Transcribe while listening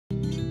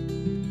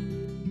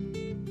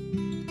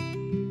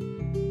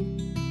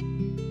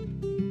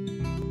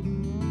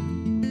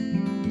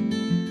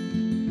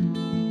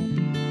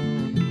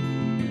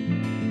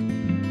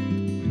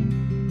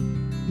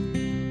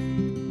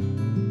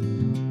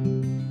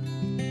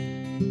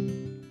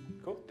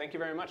Thank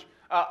you very much.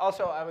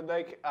 Also, I would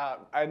like,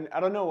 I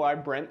don't know why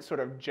Brent sort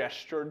of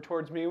gestured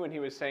towards me when he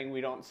was saying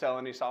we don't sell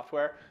any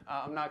software.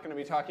 I'm not going to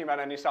be talking about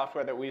any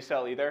software that we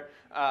sell either,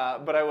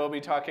 but I will be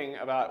talking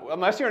about,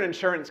 unless you're an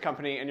insurance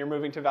company and you're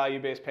moving to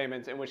value-based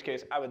payments, in which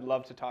case I would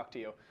love to talk to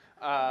you.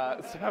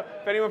 So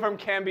if anyone from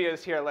Cambia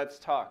is here, let's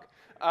talk.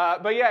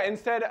 But yeah,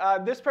 instead,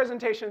 this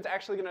presentation is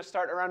actually going to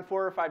start around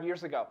 4 or 5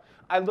 years ago.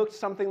 I looked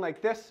something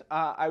like this.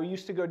 I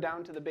used to go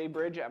down to the Bay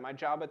Bridge at my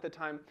job at the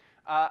time.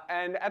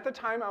 And at the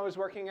time, I was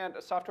working at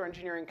a software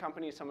engineering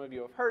company some of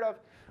you have heard of.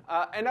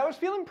 And I was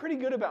feeling pretty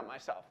good about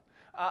myself.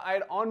 I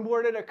had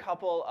onboarded a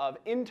couple of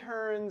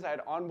interns. I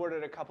had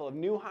onboarded a couple of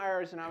new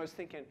hires. And I was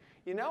thinking,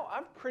 you know,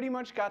 I've pretty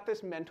much got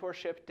this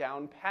mentorship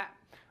down pat.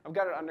 I've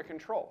got it under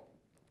control.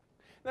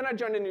 Then I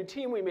joined a new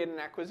team. We made an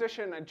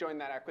acquisition. I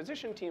joined that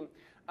acquisition team.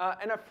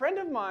 And a friend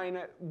of mine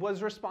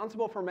was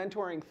responsible for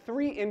mentoring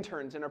 3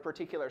 interns in a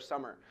particular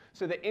summer.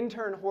 So the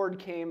intern horde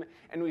came,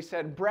 and we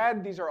said,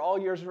 Brad, these are all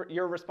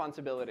your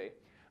responsibility.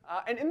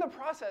 And in the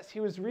process, he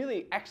was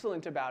really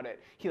excellent about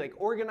it. He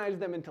organized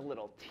them into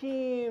little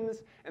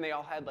teams, and they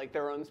all had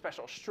their own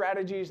special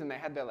strategies, and they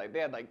had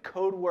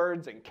code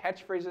words and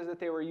catchphrases that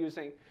they were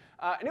using.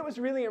 And it was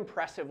really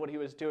impressive what he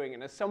was doing.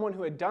 And as someone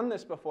who had done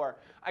this before,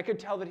 I could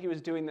tell that he was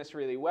doing this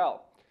really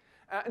well.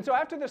 And so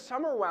after the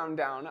summer wound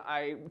down,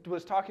 I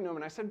was talking to him,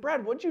 and I said,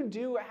 Brad, what'd you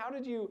do? How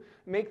did you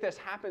make this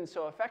happen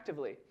so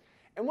effectively?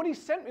 And what he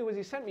sent me was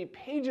he sent me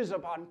pages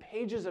upon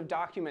pages of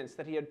documents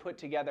that he had put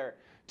together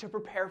to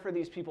prepare for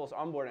these people's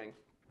onboarding.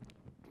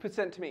 He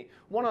sent to me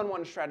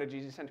one-on-one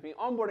strategies. He sent to me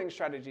onboarding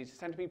strategies. He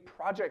sent to me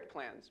project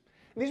plans.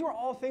 And these were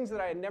all things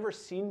that I had never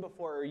seen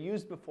before or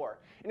used before.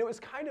 And it was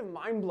kind of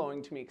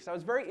mind-blowing to me because I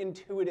was very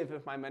intuitive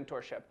with my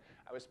mentorship.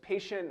 I was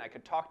patient. I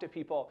could talk to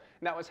people.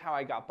 And that was how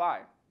I got by.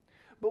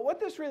 But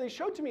what this really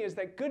showed to me is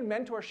that good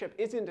mentorship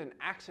isn't an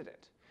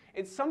accident.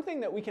 It's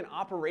something that we can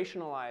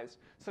operationalize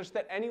such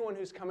that anyone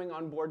who's coming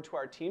on board to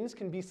our teams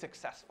can be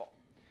successful.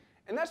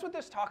 And that's what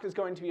this talk is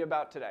going to be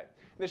about today.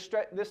 This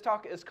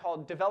talk is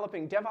called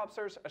Developing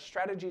DevOpsers,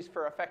 Strategies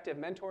for Effective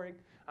Mentoring.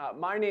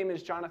 My name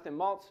is Jonathan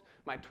Maltz.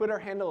 My Twitter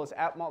handle is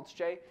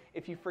 @MaltzJ.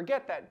 If you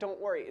forget that, don't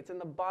worry. It's in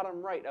the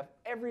bottom right of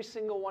every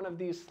single one of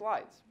these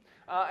slides.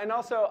 And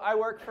also, I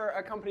work for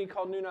a company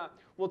called Nuna.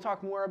 We'll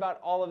talk more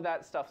about all of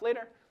that stuff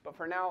later. But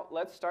for now,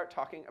 let's start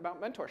talking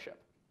about mentorship.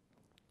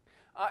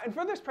 And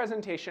for this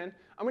presentation,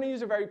 I'm going to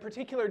use a very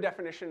particular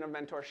definition of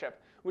mentorship,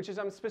 which is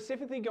I'm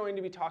specifically going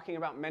to be talking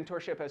about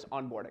mentorship as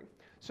onboarding.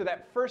 So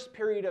that first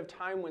period of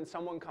time when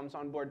someone comes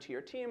on board to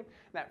your team,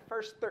 that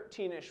first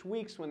 13-ish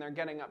weeks when they're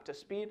getting up to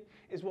speed,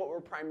 is what we're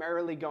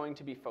primarily going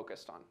to be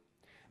focused on.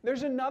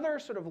 There's another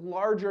sort of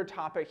larger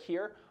topic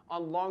here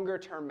on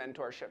longer-term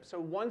mentorship. So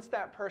once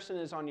that person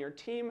is on your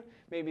team,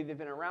 maybe they've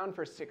been around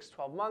for 6,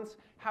 12 months,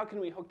 how can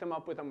we hook them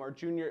up with a more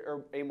junior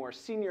or a more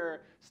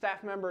senior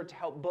staff member to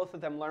help both of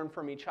them learn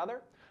from each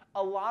other?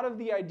 A lot of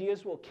the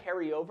ideas will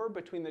carry over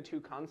between the two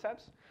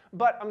concepts,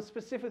 but I'm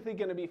specifically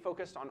going to be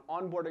focused on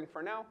onboarding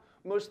for now,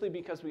 mostly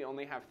because we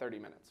only have 30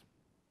 minutes.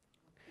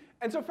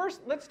 And so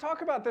first, let's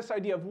talk about this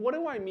idea of what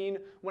do I mean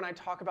when I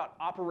talk about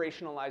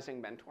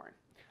operationalizing mentoring.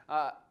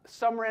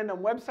 Some random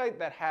website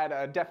that had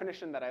a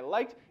definition that I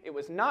liked, it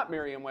was not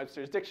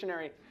Merriam-Webster's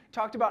dictionary,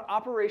 talked about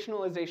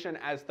operationalization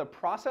as the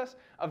process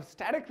of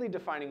statically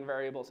defining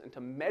variables into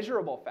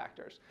measurable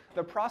factors.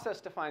 The process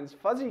defines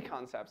fuzzy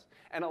concepts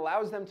and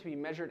allows them to be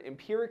measured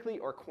empirically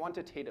or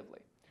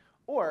quantitatively.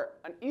 Or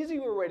an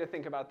easier way to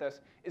think about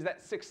this is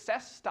that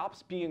success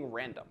stops being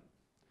random.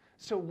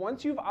 So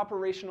once you've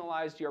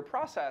operationalized your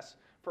process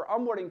for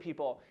onboarding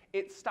people,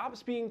 it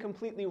stops being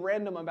completely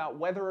random about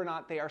whether or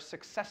not they are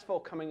successful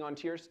coming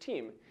onto your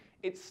team.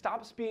 It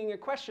stops being a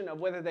question of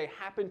whether they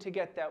happen to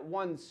get that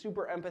one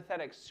super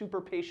empathetic,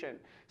 super patient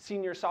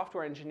senior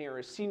software engineer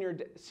or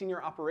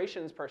senior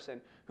operations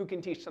person who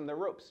can teach them the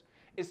ropes.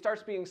 It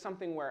starts being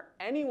something where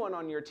anyone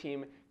on your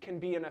team can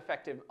be an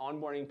effective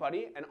onboarding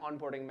buddy, an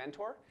onboarding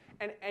mentor,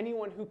 and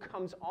anyone who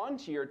comes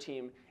onto your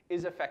team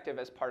is effective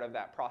as part of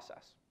that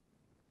process.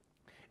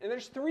 And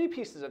there's 3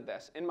 pieces of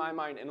this, in my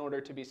mind, in order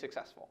to be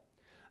successful.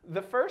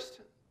 The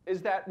first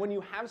is that when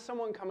you have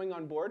someone coming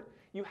on board,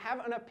 you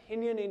have an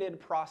opinionated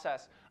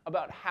process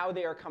about how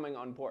they are coming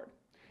on board.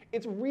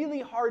 It's really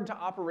hard to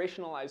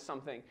operationalize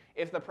something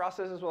if the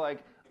processes were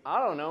like, I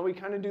don't know, we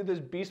kind of do this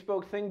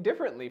bespoke thing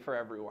differently for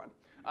everyone.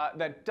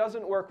 That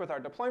doesn't work with our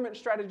deployment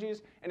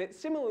strategies, and it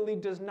similarly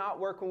does not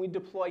work when we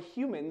deploy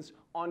humans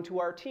onto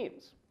our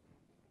teams.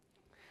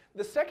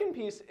 The second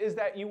piece is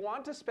that you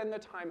want to spend the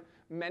time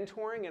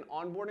mentoring and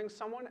onboarding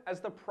someone as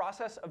the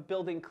process of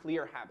building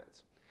clear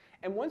habits.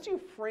 And once you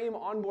frame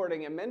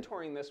onboarding and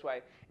mentoring this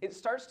way, it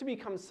starts to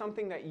become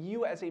something that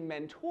you as a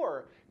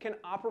mentor can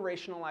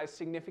operationalize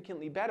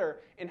significantly better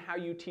in how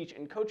you teach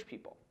and coach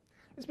people.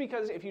 It's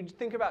because if you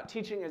think about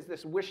teaching as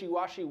this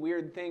wishy-washy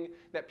weird thing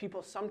that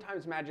people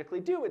sometimes magically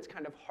do, it's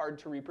kind of hard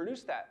to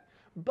reproduce that.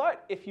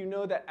 But if you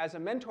know that as a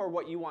mentor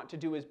what you want to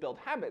do is build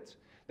habits,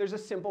 there's a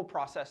simple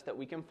process that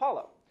we can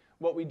follow.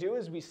 What we do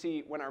is we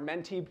see when our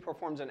mentee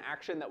performs an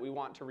action that we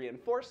want to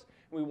reinforce,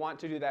 and we want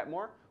to do that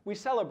more, we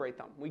celebrate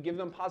them. We give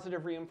them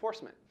positive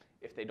reinforcement.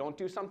 If they don't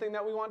do something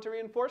that we want to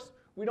reinforce,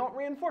 we don't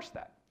reinforce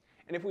that.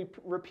 And if we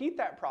repeat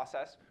that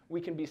process,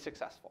 we can be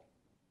successful.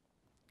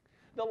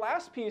 The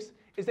last piece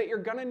is that you're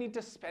going to need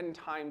to spend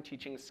time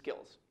teaching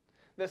skills.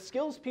 The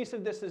skills piece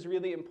of this is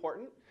really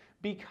important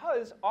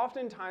because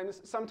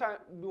oftentimes, sometimes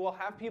we'll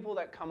have people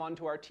that come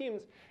onto our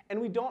teams and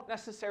we don't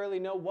necessarily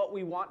know what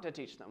we want to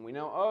teach them. We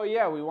know, oh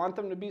yeah, we want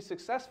them to be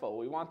successful.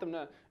 We want them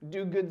to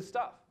do good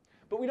stuff.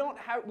 But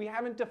we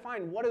haven't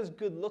defined what does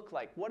good look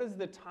like. What is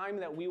the time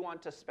that we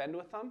want to spend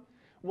with them?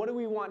 What do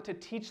we want to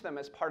teach them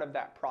as part of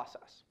that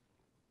process?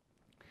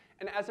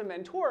 And as a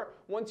mentor,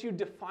 once you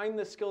define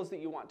the skills that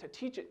you want to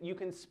teach it, you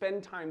can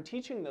spend time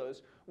teaching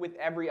those with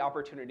every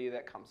opportunity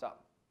that comes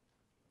up.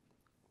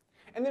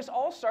 And this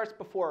all starts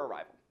before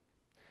arrival.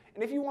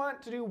 And if you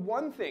want to do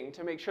one thing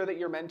to make sure that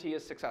your mentee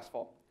is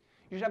successful,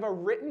 you should have a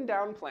written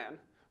down plan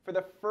for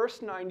the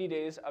first 90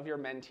 days of your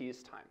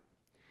mentee's time.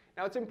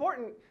 Now it's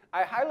important,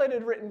 I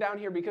highlighted written down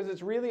here because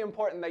it's really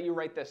important that you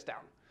write this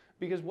down.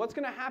 Because what's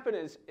going to happen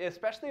is,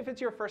 especially if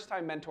it's your first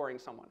time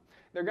mentoring someone,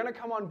 they're going to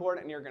come on board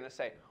and you're going to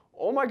say,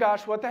 oh my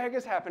gosh, what the heck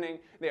is happening?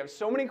 They have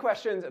so many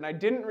questions and I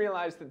didn't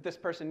realize that this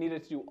person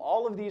needed to do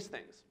all of these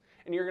things.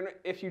 And you're going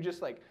to, if you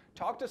just like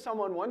talk to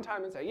someone one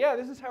time and say, yeah,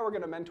 this is how we're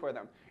going to mentor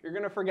them, you're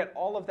going to forget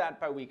all of that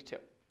by week 2.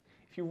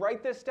 If you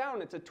write this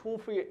down, it's a tool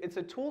for you. It's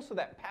a tool so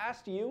that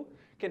past you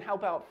can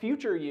help out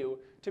future you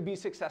to be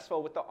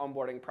successful with the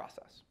onboarding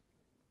process.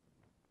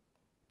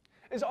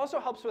 This also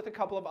helps with a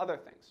couple of other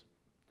things.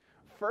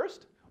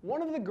 First,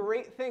 one of the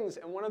great things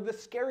and one of the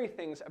scary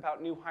things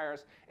about new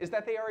hires is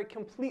that they are a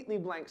completely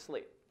blank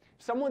slate.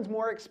 If someone's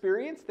more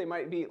experienced, they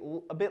might be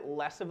a bit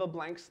less of a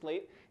blank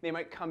slate. They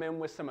might come in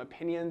with some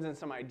opinions and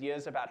some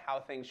ideas about how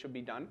things should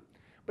be done.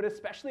 But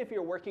especially if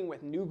you're working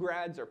with new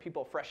grads or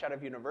people fresh out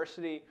of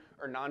university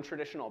or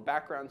non-traditional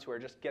backgrounds who are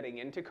just getting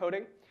into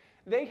coding,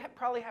 they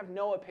probably have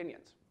no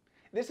opinions.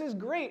 This is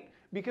great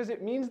because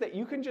it means that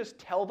you can just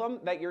tell them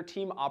that your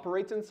team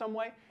operates in some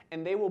way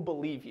and they will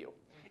believe you.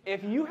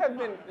 If you have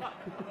been,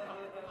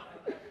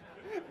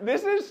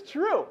 this is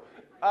true.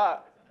 I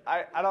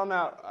don't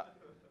know.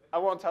 I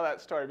won't tell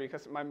that story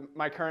because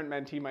my current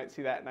mentee might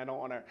see that and I don't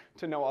want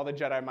to know all the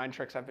Jedi mind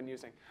tricks I've been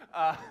using.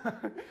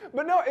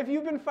 But no, if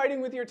you've been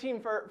fighting with your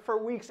team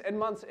for weeks and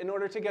months in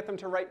order to get them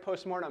to write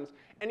postmortems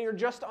and you're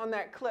just on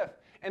that cliff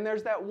and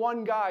there's that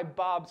one guy,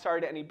 Bob,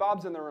 sorry to any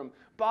Bobs in the room,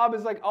 Bob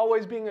is like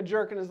always being a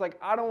jerk and is like,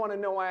 I don't want to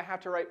know why I have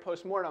to write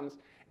postmortems,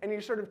 and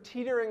you're sort of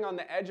teetering on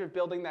the edge of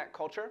building that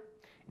culture.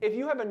 If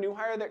you have a new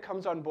hire that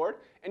comes on board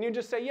and you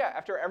just say, yeah,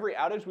 after every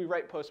outage we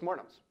write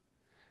postmortems.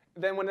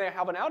 Then when they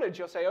have an outage,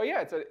 you'll say, oh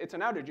yeah, it's an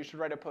outage, you should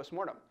write a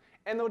postmortem.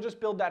 And they'll just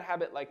build that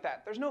habit like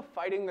that. There's no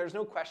fighting, there's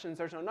no questions,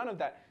 there's no none of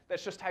that.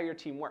 That's just how your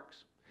team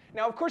works.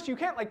 Now, of course, you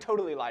can't like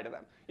totally lie to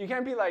them. You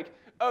can't be like,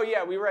 oh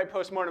yeah, we write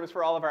postmortems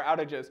for all of our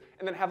outages,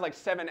 and then have like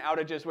 7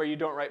 outages where you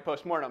don't write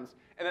postmortems.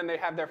 And then they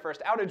have their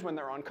first outage when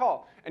they're on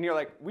call. And you're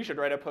like, we should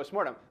write a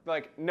postmortem. They're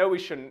like, no, we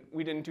shouldn't.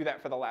 We didn't do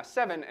that for the last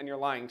 7, and you're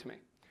lying to me.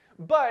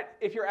 But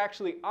if you're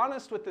actually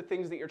honest with the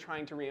things that you're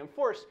trying to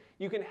reinforce,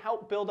 you can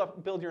help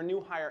build your new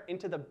hire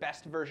into the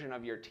best version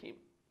of your team.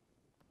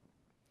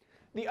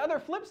 The other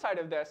flip side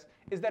of this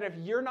is that if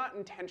you're not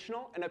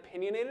intentional and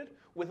opinionated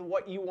with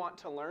what you want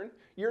to learn,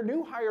 your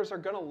new hires are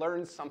going to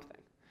learn something.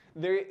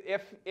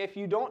 If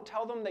you don't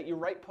tell them that you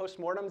write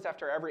postmortems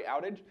after every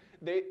outage,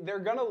 they're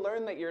going to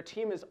learn that your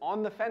team is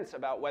on the fence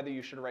about whether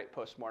you should write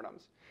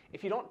postmortems.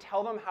 If you don't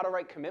tell them how to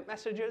write commit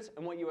messages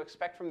and what you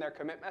expect from their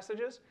commit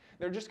messages,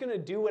 they're just going to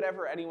do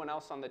whatever anyone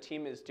else on the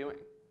team is doing.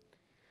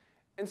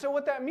 And so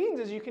what that means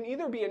is you can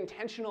either be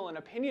intentional and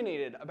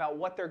opinionated about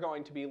what they're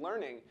going to be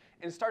learning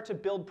and start to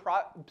build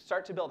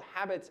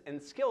habits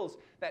and skills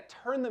that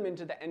turn them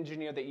into the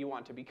engineer that you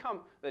want to become,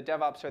 the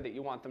DevOpser that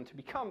you want them to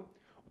become,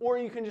 or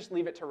you can just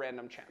leave it to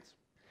random chance.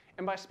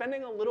 And by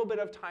spending a little bit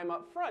of time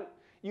up front,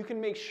 you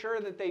can make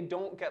sure that they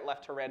don't get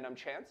left to random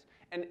chance,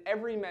 and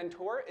every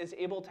mentor is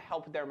able to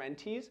help their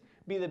mentees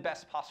be the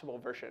best possible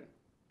version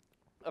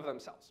of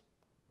themselves.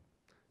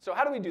 So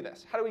how do we do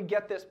this? How do we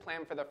get this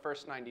plan for the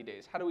first 90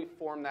 days? How do we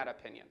form that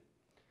opinion?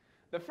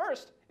 The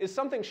first is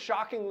something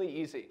shockingly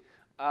easy.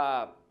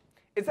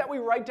 It's that we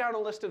write down a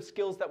list of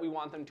skills that we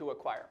want them to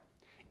acquire.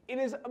 It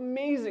is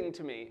amazing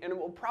to me, and it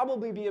will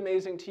probably be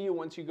amazing to you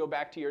once you go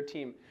back to your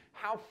team,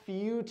 how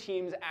few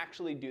teams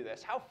actually do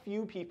this. How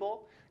few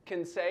people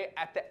can say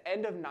at the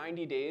end of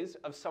 90 days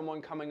of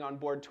someone coming on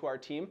board to our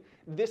team,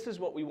 this is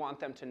what we want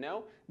them to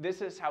know,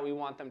 this is how we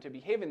want them to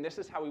behave, and this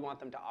is how we want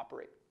them to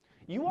operate.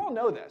 You all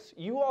know this.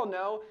 You all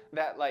know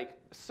that like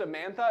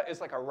Samantha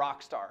is like a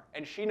rock star,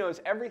 and she knows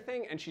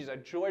everything, and she's a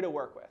joy to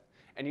work with.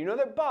 And you know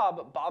that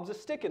Bob's a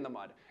stick in the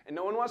mud, and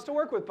no one wants to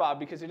work with Bob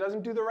because he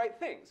doesn't do the right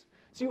things.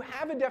 So you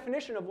have a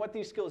definition of what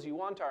these skills you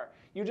want are.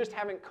 You just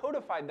haven't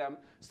codified them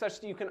such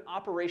that you can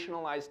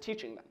operationalize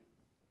teaching them.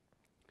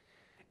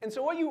 And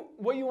so what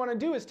you want to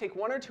do is take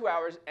 1 or 2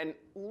 hours and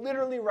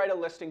literally write a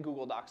list in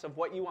Google Docs of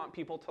what you want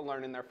people to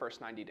learn in their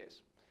first 90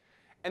 days.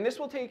 And this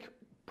will take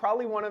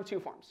Probably one of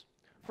two forms.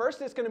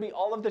 First, it's going to be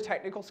all of the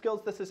technical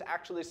skills. This is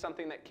actually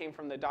something that came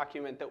from the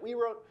document that we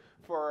wrote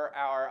for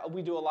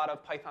we do a lot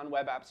of Python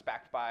web apps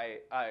backed by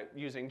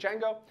using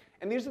Django.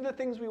 And these are the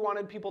things we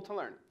wanted people to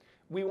learn.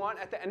 We want,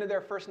 at the end of their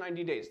first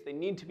 90 days, they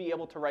need to be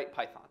able to write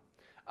Python.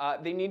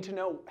 They need to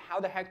know how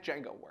the heck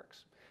Django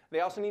works. They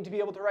also need to be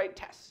able to write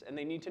tests, and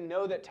they need to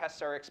know that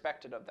tests are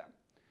expected of them.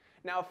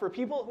 Now, for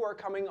people who are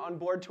coming on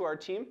board to our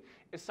team,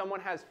 if someone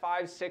has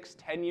 5, 6,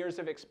 10 years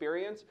of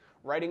experience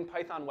writing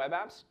Python web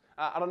apps,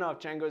 I don't know if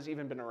Django's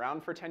even been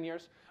around for 10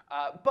 years,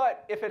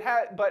 but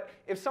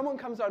if someone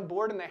comes on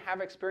board and they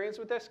have experience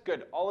with this,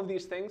 good. All of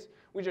these things,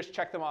 we just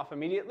check them off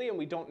immediately, and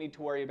we don't need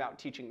to worry about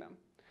teaching them.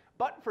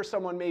 But for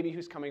someone maybe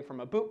who's coming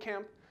from a boot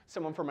camp,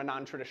 someone from a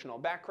non-traditional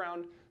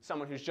background,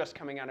 someone who's just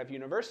coming out of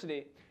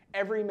university,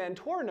 every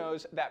mentor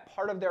knows that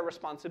part of their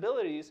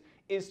responsibilities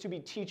is to be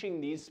teaching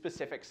these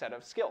specific set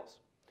of skills.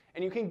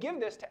 And you can give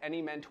this to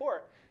any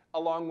mentor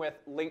along with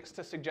links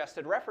to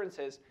suggested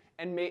references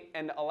and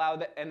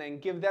then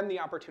give them the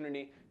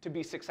opportunity to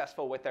be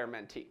successful with their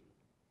mentee.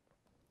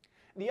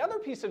 The other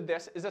piece of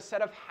this is a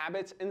set of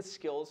habits and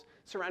skills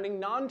surrounding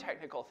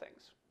non-technical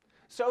things.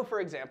 So for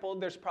example,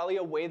 there's probably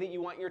a way that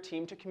you want your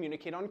team to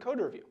communicate on code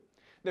review.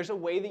 There's a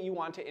way that you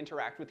want to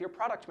interact with your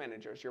product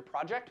managers, your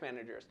project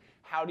managers.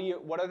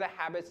 What are the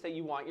habits that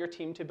you want your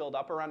team to build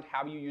up around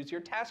how you use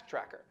your task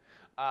tracker?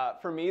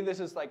 For me, this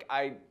is like,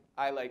 I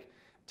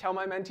tell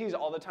my mentees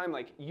all the time,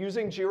 like,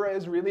 using Jira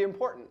is really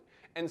important.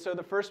 And so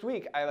the first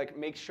week, I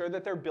make sure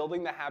that they're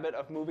building the habit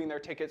of moving their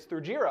tickets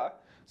through Jira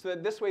so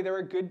that this way they're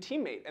a good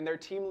teammate and their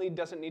team lead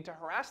doesn't need to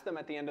harass them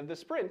at the end of the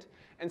sprint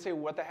and say,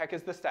 what the heck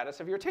is the status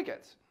of your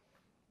tickets?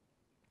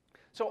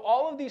 So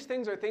all of these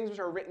things are things which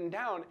are written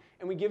down,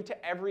 and we can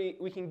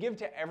give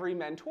to every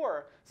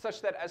mentor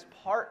such that as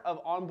part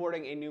of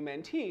onboarding a new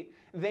mentee,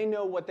 they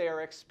know what they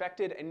are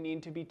expected and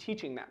need to be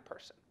teaching that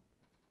person.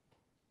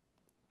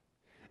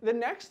 The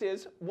next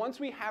is, once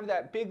we have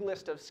that big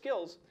list of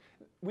skills,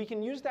 we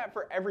can use that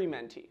for every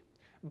mentee.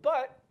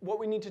 But what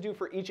we need to do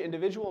for each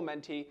individual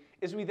mentee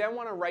is we then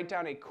want to write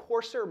down a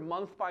coarser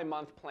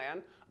month-by-month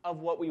plan of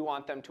what we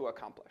want them to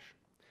accomplish.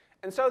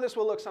 And so this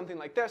will look something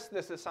like this.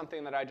 This is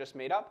something that I just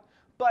made up.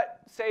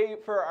 But say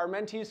for our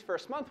mentees'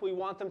 first month, we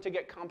want them to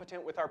get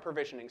competent with our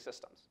provisioning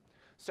systems.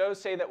 So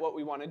say that what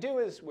we want to do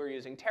is we're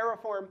using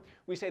Terraform.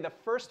 We say the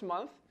first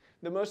month,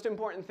 the most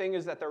important thing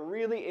is that they're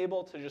really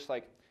able to just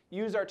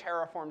use our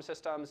Terraform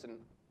systems and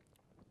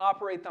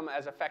operate them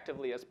as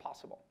effectively as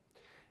possible.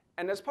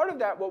 And as part of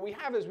that, what we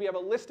have is we have a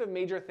list of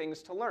major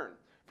things to learn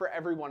for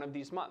every one of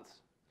these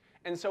months.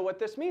 And so what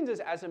this means is,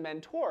 as a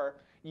mentor,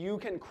 you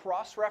can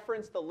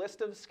cross-reference the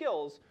list of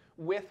skills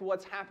with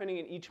what's happening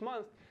in each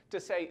month to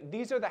say,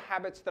 these are the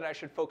habits that I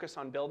should focus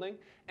on building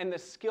and the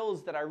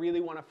skills that I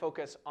really want to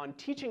focus on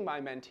teaching my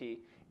mentee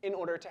in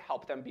order to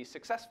help them be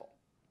successful.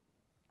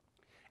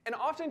 And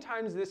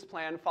oftentimes, this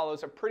plan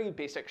follows a pretty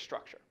basic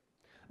structure.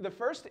 The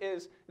first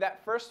is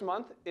that first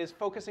month is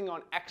focusing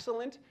on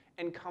excellent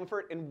and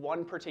comfort in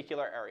one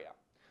particular area.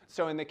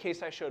 So in the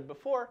case I showed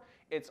before,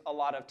 it's a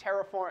lot of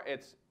Terraform.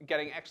 It's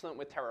getting excellent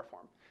with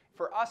Terraform.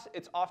 For us,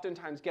 it's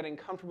oftentimes getting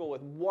comfortable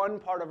with one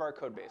part of our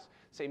code base,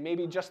 say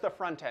maybe just the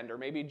front end or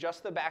maybe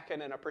just the back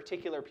end and a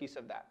particular piece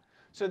of that.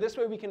 So this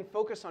way we can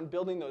focus on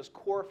building those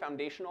core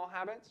foundational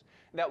habits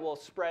that will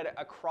spread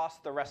across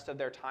the rest of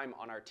their time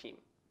on our team.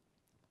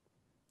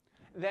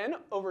 Then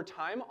over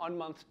time, on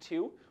month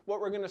 2,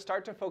 what we're going to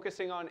start to focus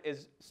on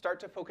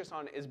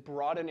is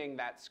broadening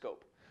that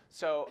scope.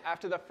 So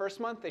after the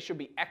first month, they should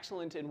be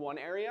excellent in one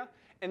area.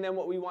 And then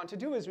what we want to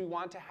do is we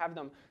want to have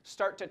them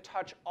start to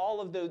touch all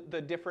of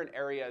the different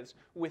areas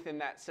within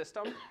that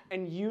system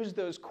and use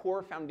those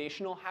core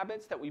foundational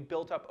habits that we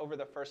built up over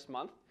the first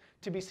month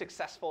to be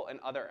successful in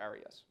other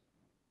areas.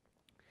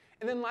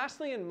 And then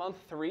lastly, in month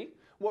 3,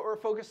 what we're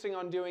focusing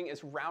on doing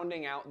is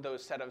rounding out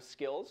those set of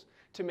skills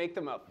to make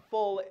them a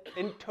full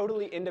and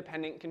totally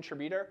independent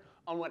contributor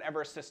on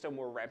whatever system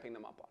we're ramping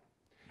them up on.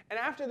 And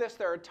after this,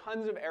 there are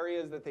tons of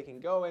areas that they can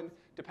go in,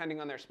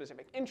 depending on their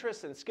specific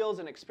interests and skills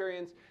and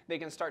experience. They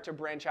can start to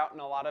branch out in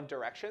a lot of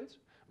directions.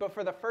 But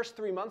for the first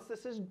 3 months,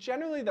 this is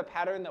generally the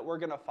pattern that we're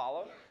going to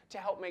follow to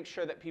help make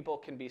sure that people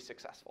can be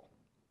successful.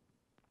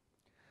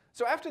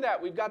 So after that,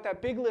 we've got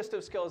that big list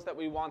of skills that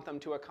we want them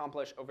to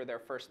accomplish over their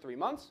first 3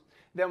 months.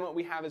 Then what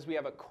we have is we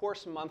have a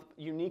course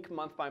unique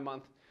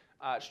month-by-month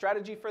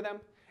strategy for them.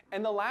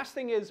 And the last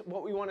thing is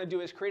what we want to do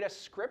is create a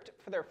script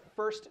for their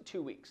first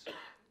 2 weeks.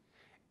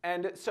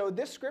 And so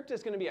this script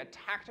is going to be a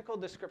tactical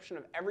description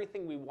of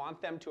everything we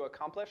want them to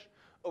accomplish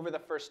over the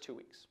first 2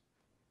 weeks.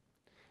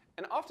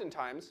 And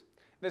oftentimes,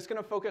 that's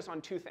going to focus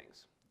on 2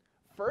 things.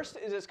 First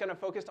is it's going to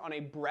focus on a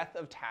breadth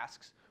of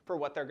tasks for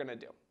what they're going to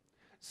do.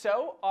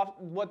 So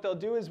what they'll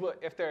do is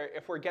if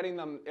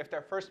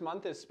their first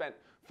month is spent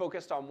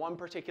focused on one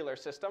particular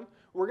system,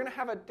 we're going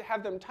to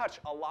have them touch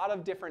a lot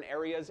of different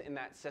areas in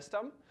that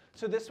system.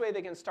 So this way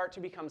they can start to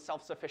become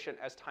self-sufficient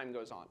as time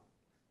goes on.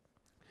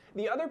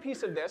 The other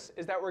piece of this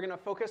is that we're going to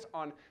focus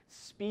on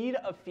speed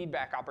of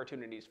feedback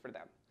opportunities for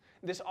them.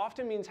 This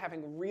often means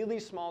having really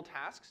small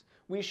tasks.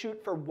 We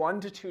shoot for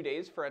 1 to 2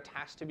 days for a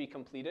task to be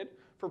completed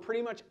for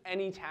pretty much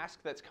any task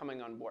that's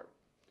coming on board,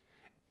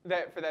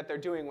 that they're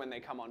doing when they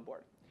come on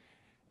board.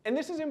 And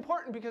this is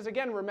important because,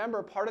 again,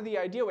 remember, part of the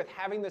idea with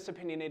having this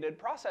opinionated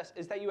process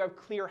is that you have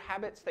clear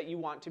habits that you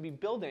want to be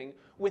building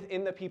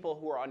within the people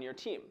who are on your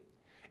team.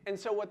 And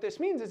so what this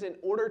means is in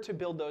order to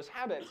build those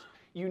habits,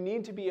 you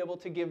need to be able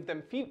to give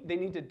them they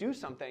need to do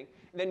something,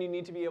 then you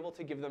need to be able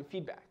to give them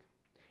feedback.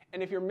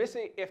 And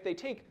if they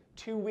take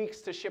 2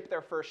 weeks to ship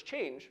their first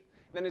change,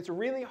 then it's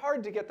really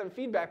hard to get them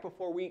feedback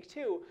before week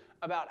 2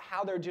 about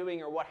how they're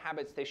doing or what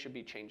habits they should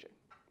be changing.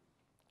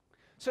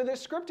 So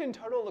this script in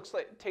total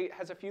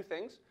has a few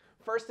things.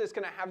 First, it's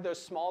going to have those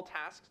small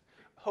tasks.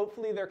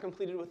 Hopefully, they're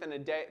completed within a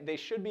day. They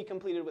should be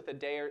completed within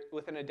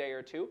a day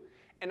or 2.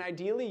 And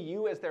ideally,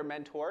 you as their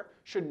mentor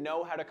should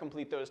know how to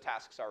complete those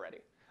tasks already.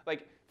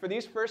 Like for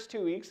these first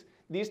 2 weeks,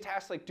 these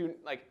tasks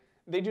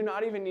they do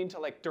not even need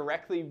to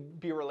directly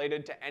be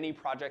related to any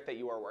project that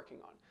you are working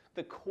on.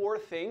 The core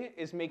thing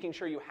is making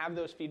sure you have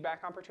those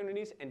feedback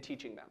opportunities and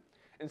teaching them.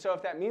 And so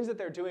if that means that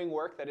they're doing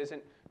work that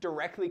isn't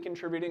directly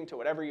contributing to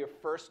whatever your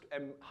first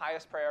and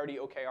highest priority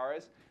OKR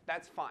is,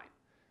 that's fine.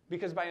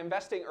 Because by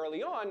investing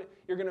early on,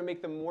 you're going to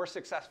make them more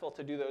successful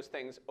to do those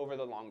things over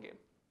the long game.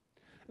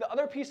 The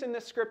other piece in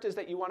this script is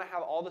that you want to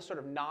have all the sort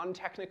of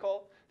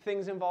non-technical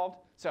things involved.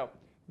 So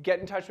get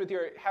in touch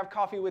have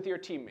coffee with your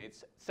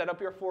teammates, set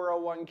up your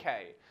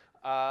 401k,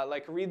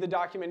 read the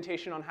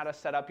documentation on how to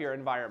set up your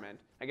environment.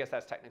 I guess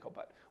that's technical,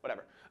 but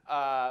whatever.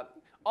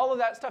 All of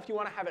that stuff, you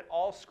want to have it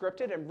all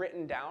scripted and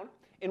written down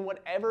in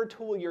whatever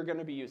tool you're going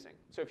to be using.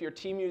 So if your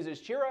team uses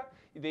Jira,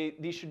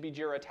 these should be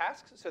Jira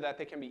tasks so that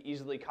they can be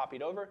easily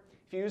copied over.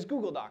 If you use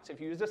Google Docs,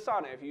 if you use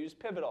Asana, if you use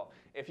Pivotal,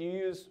 if you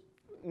use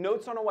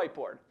notes on a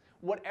whiteboard,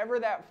 whatever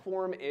that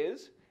form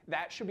is,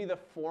 that should be the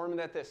form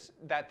that this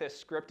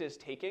script is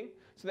taking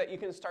so that you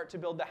can start to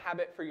build the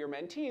habit for your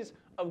mentees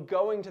of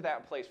going to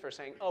that place for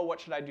saying, oh,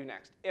 what should I do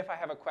next? If I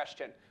have a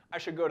question, I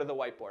should go to the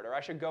whiteboard or I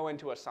should go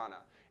into Asana,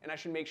 and I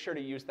should make sure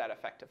to use that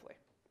effectively.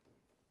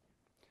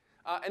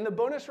 And the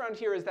bonus round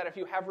here is that if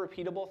you have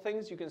repeatable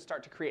things, you can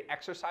start to create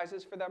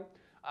exercises for them.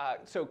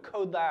 So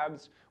code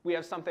labs, we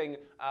have something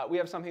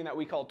that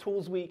we call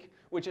Tools Week,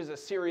 which is a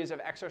series of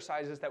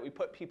exercises that we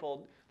put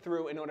people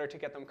through in order to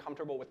get them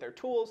comfortable with their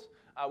tools.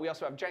 We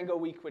also have Django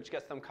Week, which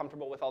gets them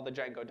comfortable with all the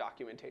Django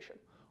documentation.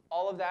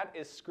 All of that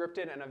is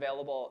scripted and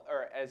available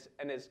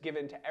and is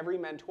given to every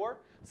mentor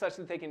such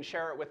that they can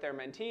share it with their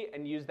mentee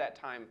and use that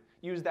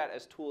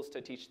as tools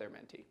to teach their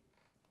mentee.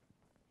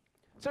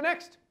 So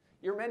next,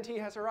 your mentee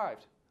has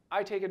arrived.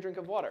 I take a drink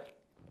of water.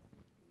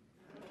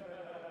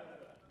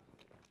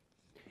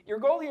 Your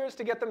goal here is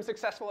to get them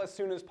successful as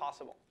soon as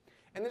possible.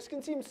 And this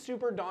can seem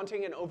super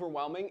daunting and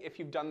overwhelming if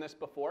you've done this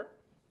before.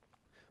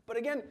 But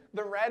again,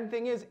 the rad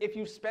thing is if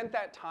you've spent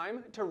that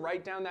time to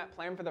write down that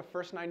plan for the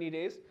first 90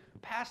 days,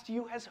 past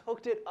you has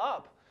hooked it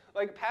up.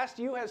 Like past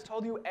you has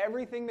told you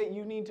everything that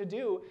you need to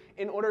do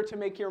in order to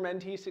make your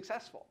mentee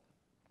successful.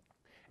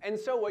 And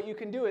so what you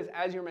can do is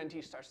as your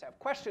mentee starts to have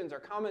questions or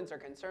comments or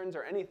concerns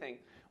or anything,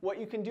 what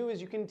you can do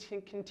is you can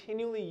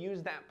continually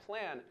use that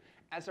plan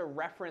as a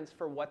reference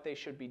for what they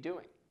should be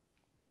doing.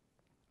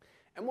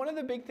 And one of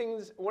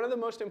the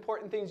most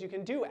important things you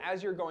can do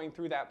as you're going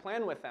through that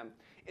plan with them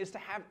is to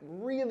have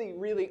really,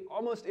 really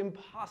almost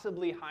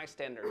impossibly high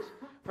standards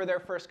for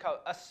their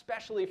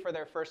especially for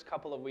their first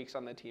couple of weeks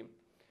on the team.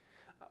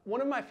 One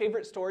of my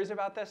favorite stories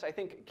about this, I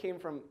think,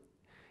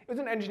 it was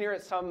an engineer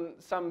at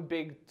some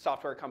big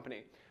software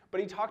company. But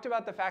he talked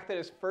about the fact that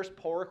his first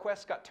pull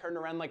request got turned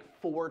around like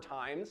 4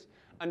 times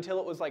until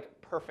it was like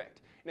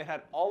perfect. And it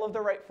had all of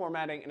the right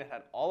formatting, and it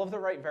had all of the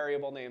right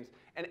variable names,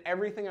 and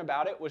everything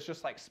about it was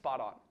just like spot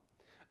on.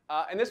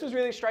 And this was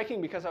really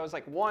striking because I was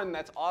like, one,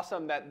 that's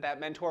awesome that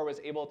that mentor was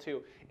able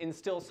to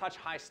instill such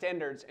high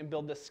standards and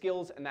build the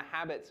skills and the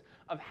habits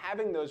of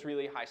having those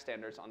really high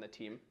standards on the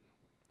team.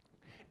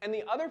 And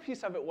the other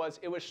piece of it was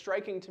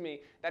striking to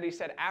me that he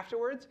said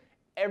afterwards,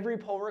 every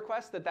pull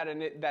request that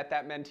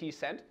mentee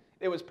sent,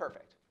 it was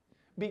perfect.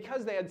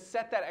 Because they had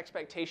set that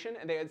expectation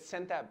and they had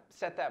set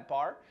that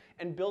bar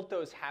and built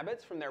those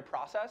habits from their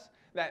process,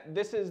 that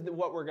this is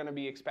what we're going to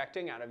be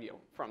expecting out of you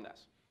from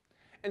this.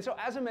 And so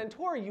as a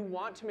mentor, you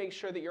want to make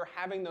sure that you're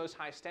having those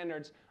high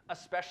standards,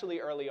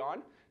 especially early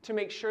on, to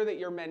make sure that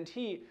your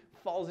mentee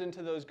falls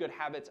into those good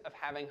habits of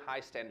having high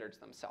standards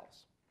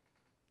themselves.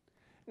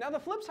 Now the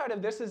flip side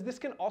of this is this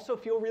can also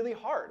feel really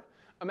hard.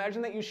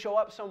 Imagine that you show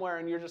up somewhere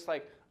and you're just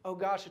like, oh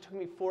gosh, it took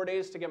me 4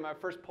 days to get my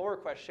first pull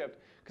request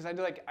shipped because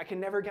I can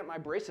never get my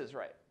braces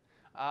right.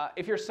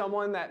 If you're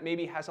someone that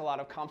maybe has a lot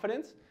of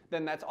confidence,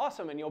 then that's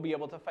awesome and you'll be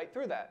able to fight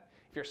through that.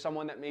 If you're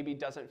someone that maybe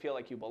doesn't feel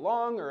like you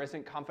belong or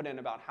isn't confident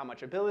about how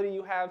much ability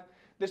you have,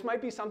 this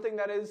might be something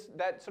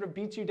that sort of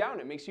beats you down.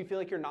 It makes you feel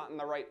like you're not in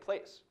the right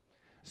place.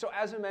 So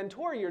as a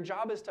mentor, your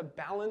job is to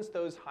balance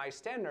those high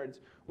standards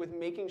with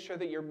making sure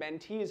that your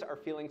mentees are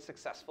feeling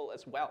successful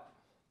as well.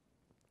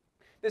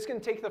 This can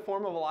take the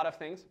form of a lot of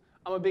things.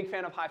 I'm a big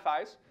fan of high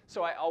fives,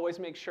 so I always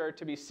make sure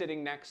to be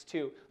sitting next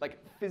to, like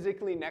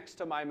physically next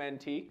to my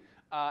mentee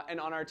And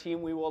on our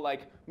team, we will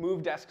like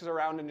move desks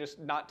around and just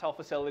not tell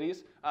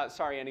facilities.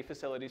 Sorry, any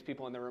facilities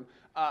people in the room.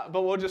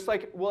 But we'll just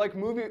like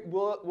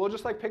we'll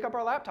just like pick up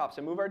our laptops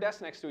and move our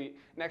desks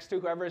next to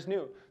whoever is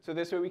new. So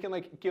this way we can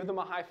like give them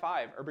a high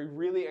five or be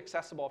really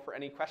accessible for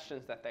any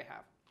questions that they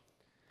have.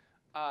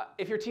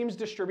 If your team's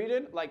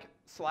distributed, like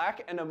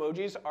Slack and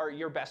emojis are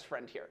your best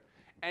friend here.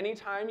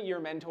 Anytime your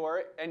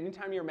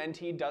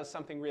mentee does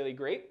something really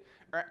great,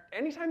 or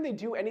anytime they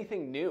do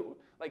anything new,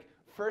 like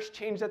first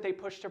change that they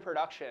push to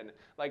production,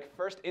 like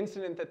first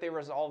incident that they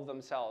resolve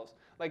themselves,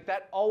 like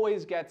that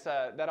always gets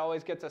a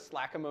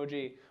Slack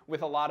emoji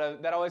with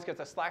that always gets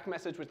a Slack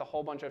message with a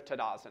whole bunch of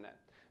ta-das in it.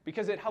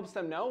 Because it helps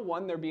them know,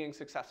 one, they're being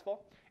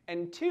successful,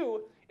 and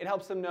two, it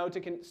helps them know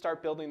to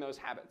start building those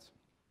habits.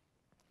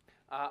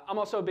 I'm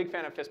also a big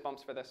fan of fist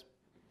bumps for this.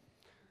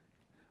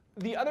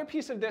 The other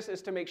piece of this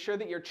is to make sure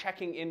that you're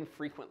checking in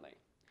frequently.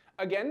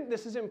 Again,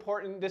 this is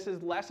important. This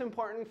is less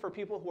important for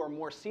people who are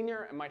more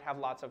senior and might have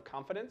lots of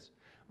confidence.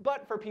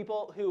 But for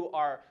people who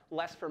are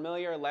less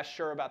familiar, less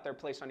sure about their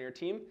place on your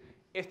team,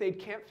 if they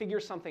can't figure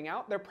something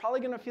out, they're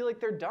probably going to feel like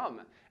they're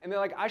dumb. And they're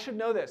like, I should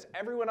know this.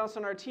 Everyone else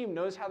on our team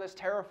knows how this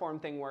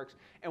terraform thing works.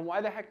 And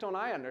why the heck don't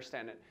I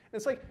understand it? And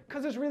it's like,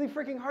 because it's really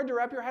freaking hard to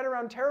wrap your head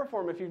around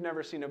terraform if you've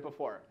never seen it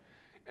before.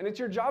 And it's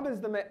your job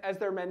as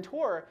their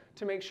mentor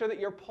to make sure that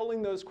you're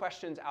pulling those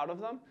questions out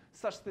of them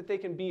such that they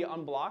can be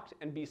unblocked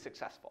and be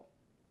successful.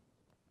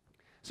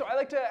 So I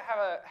like to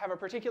have a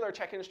particular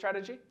check-in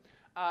strategy.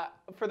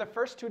 For the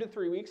first 2 to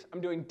 3 weeks, I'm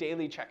doing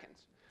daily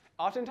check-ins.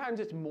 Oftentimes,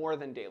 it's more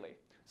than daily.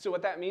 So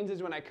what that means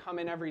is when I come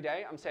in every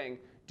day, I'm saying,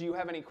 do you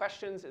have any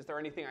questions? Is there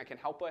anything I can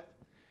help with?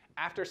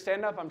 After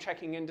stand-up, I'm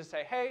checking in to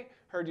say, hey,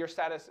 heard your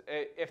status.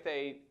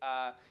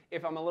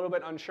 If I'm a little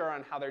bit unsure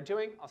on how they're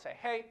doing, I'll say,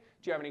 hey,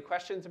 do you have any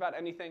questions about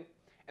anything?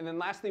 And then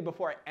lastly,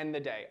 before I end the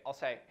day, I'll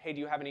say, hey, do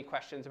you have any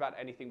questions about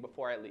anything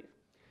before I leave?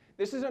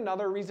 This is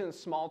another reason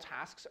small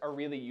tasks are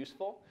really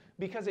useful,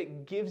 because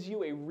it gives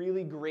you a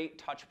really great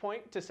touch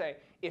point to say,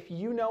 if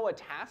you know a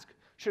task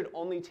should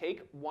only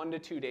take 1 to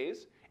 2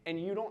 days, and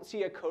you don't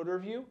see a code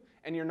review,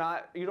 and you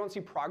don't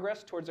see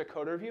progress towards a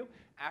code review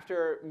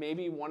after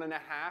maybe 1.5,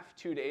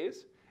 2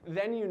 days,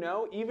 then you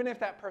know, even if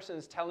that person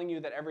is telling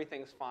you that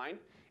everything's fine,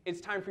 it's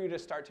time for you to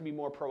start to be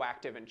more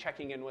proactive and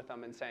checking in with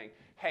them and saying,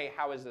 hey,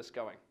 how is this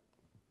going?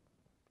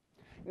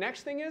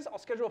 Next thing is I'll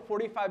schedule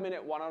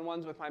 45-minute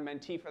one-on-ones with my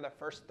mentee for the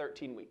first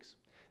 13 weeks.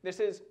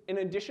 This is in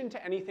addition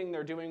to anything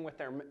they're doing with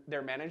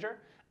their manager,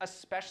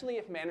 especially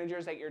if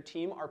managers at your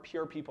team are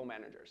pure people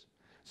managers.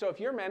 So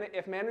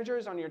if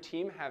managers on your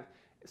team have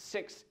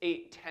 6,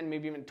 8, 10,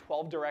 maybe even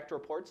 12 direct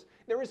reports,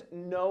 there is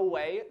no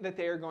way that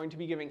they are going to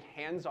be giving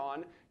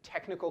hands-on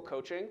technical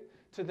coaching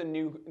to the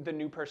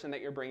new person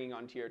that you're bringing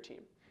onto your team.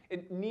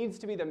 It needs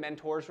to be the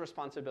mentor's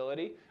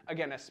responsibility,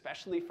 again,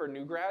 especially for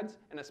new grads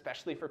and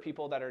especially for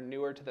people that are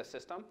newer to the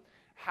system,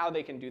 how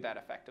they can do that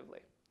effectively.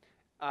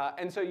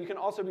 And so you can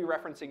also be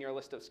referencing your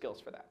list of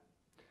skills for that.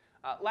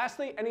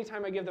 Lastly,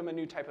 anytime I give them a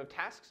new type of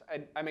tasks,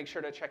 I make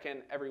sure to check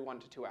in every 1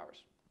 to 2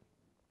 hours.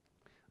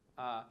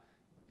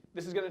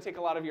 This is going to take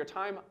a lot of your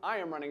time. I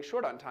am running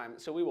short on time,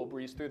 so we will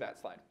breeze through that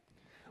slide.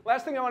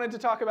 Last thing I wanted to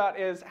talk about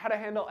is how to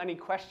handle any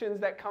questions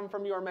that come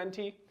from your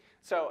mentee.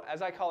 So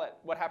as I call it,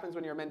 what happens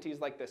when your mentee is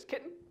like this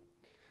kitten?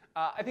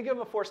 I think of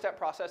a 4-step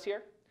process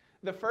here.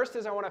 The first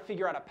is I want to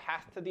figure out a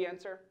path to the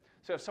answer.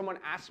 So if someone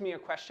asks me a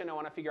question, I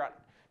want to figure out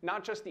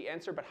not just the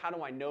answer, but how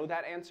do I know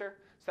that answer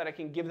so that I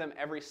can give them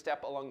every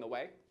step along the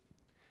way.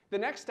 The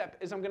next step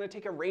is I'm going to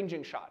take a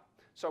ranging shot.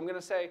 So I'm going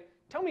to say,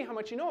 tell me how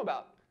much you know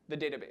about the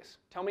database.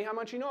 Tell me how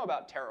much you know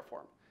about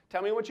Terraform.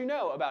 Tell me what you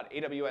know about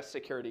AWS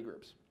security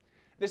groups.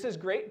 This is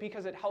great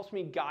because it helps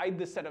me guide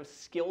the set of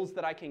skills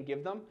that I can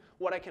give them,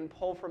 what I can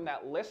pull from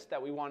that list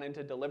that we wanted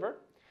to deliver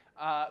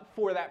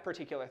for that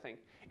particular thing.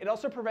 It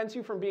also prevents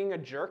you from being a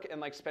jerk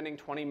and like spending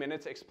 20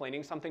 minutes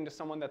explaining something to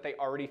someone that they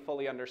already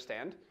fully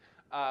understand,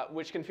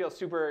 which makes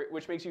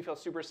you feel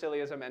super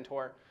silly as a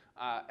mentor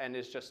and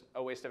is just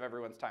a waste of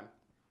everyone's time.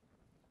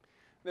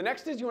 The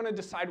next is you want to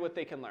decide what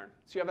they can learn.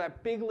 So you have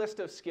that big list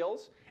of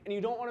skills, and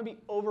you don't want to be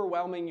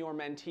overwhelming your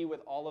mentee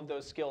with all of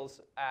those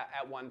skills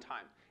at one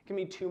time. It can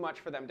be too much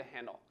for them to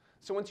handle.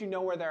 So once you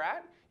know where they're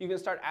at, you can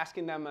start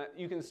asking them,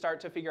 you can start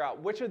to figure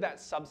out which of that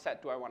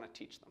subset do I want to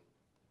teach them.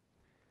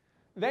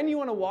 Then you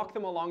want to walk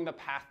them along the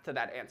path to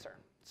that answer.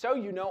 So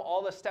you know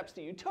all the steps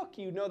that you took,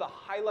 you know the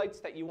highlights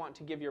that you want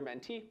to give your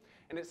mentee,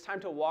 and it's time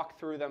to walk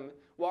them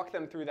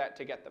through that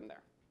to get them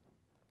there.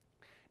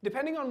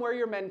 Depending on where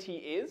your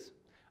mentee is,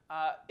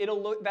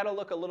 that'll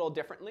look a little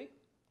differently.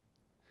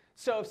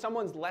 So if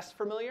someone's less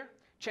familiar,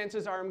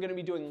 chances are I'm going to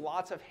be doing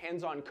lots of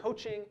hands-on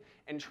coaching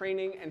and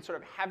training and sort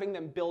of having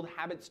them build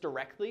habits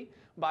directly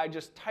by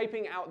just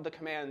typing out the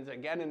commands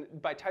again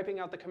and by typing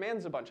out the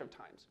commands a bunch of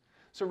times.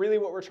 So really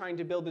what we're trying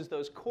to build is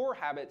those core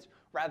habits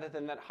rather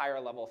than that higher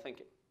level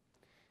thinking.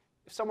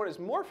 If someone is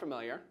more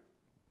familiar,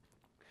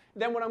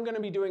 then what I'm going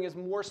to be doing is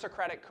more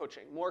Socratic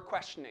coaching, more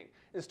questioning,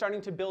 and starting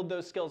to build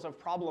those skills of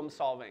problem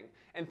solving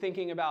and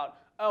thinking about,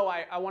 oh,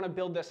 I want to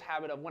build this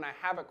habit of when I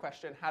have a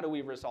question, how do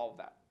we resolve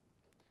that?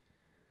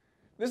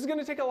 This is going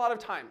to take a lot of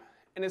time,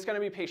 and it's going to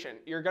be patient.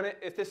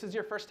 If this is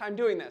your first time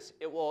doing this,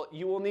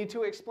 you will need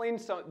to explain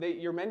that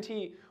your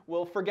mentee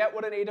will forget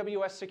what an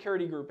AWS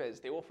security group is.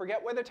 They will forget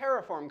where the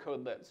Terraform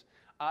code lives.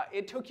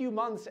 It took you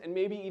months and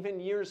maybe even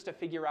years to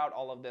figure out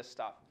all of this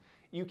stuff.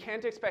 You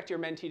can't expect your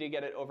mentee to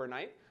get it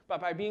overnight, but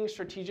by being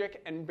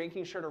strategic and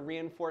making sure to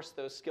reinforce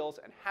those skills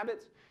and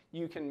habits,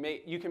 you can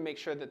make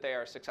sure that they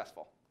are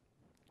successful.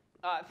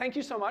 Thank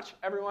you so much,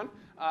 everyone.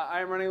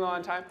 I am running low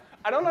on time.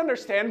 I don't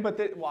understand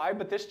why,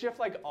 but this GIF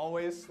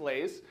always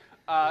slays,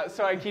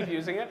 so I keep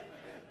using it.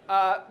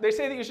 They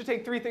say that you should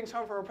take 3 things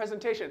home from a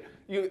presentation.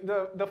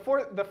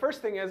 The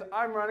first thing is,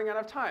 I'm running out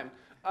of time.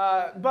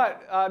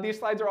 But these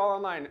slides are all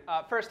online.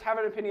 First, have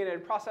an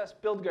opinionated process.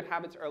 Build good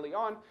habits early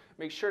on.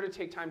 Make sure to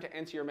take time to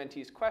answer your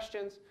mentee's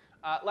questions.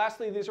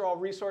 Lastly, these are all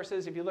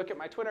resources. If you look at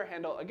my Twitter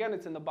handle, again,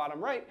 it's in the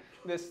bottom right.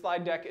 This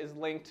slide deck is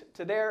linked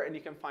to there, and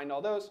you can find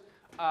all those.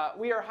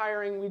 We are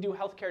hiring. We do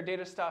healthcare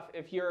data stuff.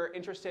 If you're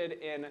interested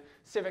in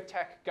civic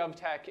tech, gov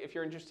tech, if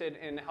you're interested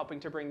in helping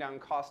to bring down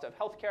cost of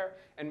healthcare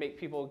and make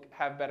people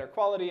have better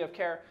quality of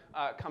care,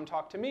 come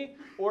talk to me.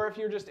 Or if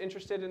you're just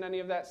interested in any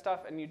of that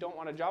stuff and you don't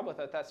want a job with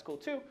it, that's cool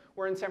too.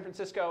 We're in San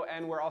Francisco,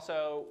 and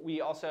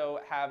we also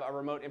have a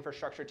remote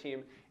infrastructure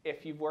team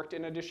if you've worked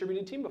in a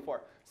distributed team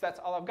before. So that's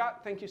all I've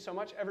got. Thank you so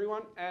much,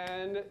 everyone,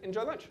 and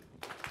enjoy lunch.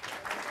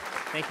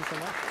 Thank you so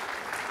much.